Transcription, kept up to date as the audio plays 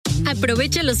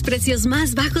Aprovecha los precios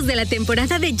más bajos de la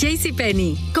temporada de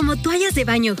JCPenney. Como toallas de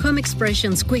baño Home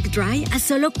Expressions Quick Dry a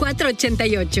solo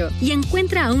 $4.88. Y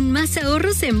encuentra aún más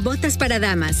ahorros en botas para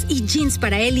damas y jeans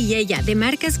para él y ella de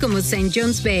marcas como St.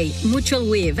 John's Bay, Mutual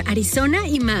Weave, Arizona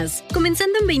y más.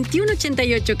 Comenzando en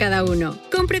 $21.88 cada uno.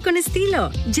 Compre con estilo.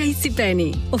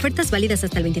 JCPenney. Ofertas válidas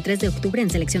hasta el 23 de octubre en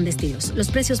selección de estilos. Los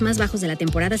precios más bajos de la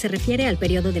temporada se refiere al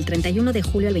periodo del 31 de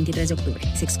julio al 23 de octubre.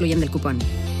 Se excluyen del cupón.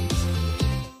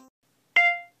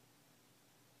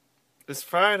 It's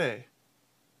Friday.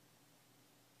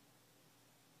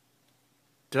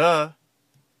 Duh.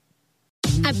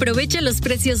 Aprovecha los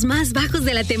precios más bajos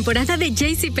de la temporada de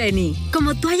JCPenney.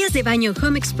 Como toallas de baño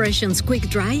Home Expressions Quick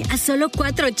Dry a solo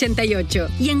 $4.88.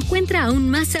 Y encuentra aún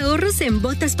más ahorros en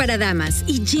botas para damas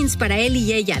y jeans para él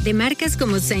y ella de marcas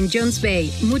como St. John's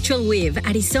Bay, Mutual Weave,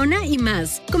 Arizona y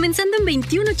más. Comenzando en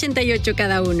 $21.88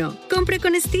 cada uno. Compre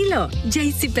con estilo.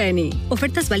 JCPenney.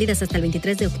 Ofertas válidas hasta el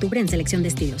 23 de octubre en selección de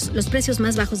estilos. Los precios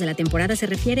más bajos de la temporada se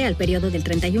refiere al periodo del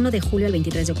 31 de julio al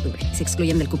 23 de octubre. Se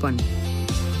excluyen del cupón.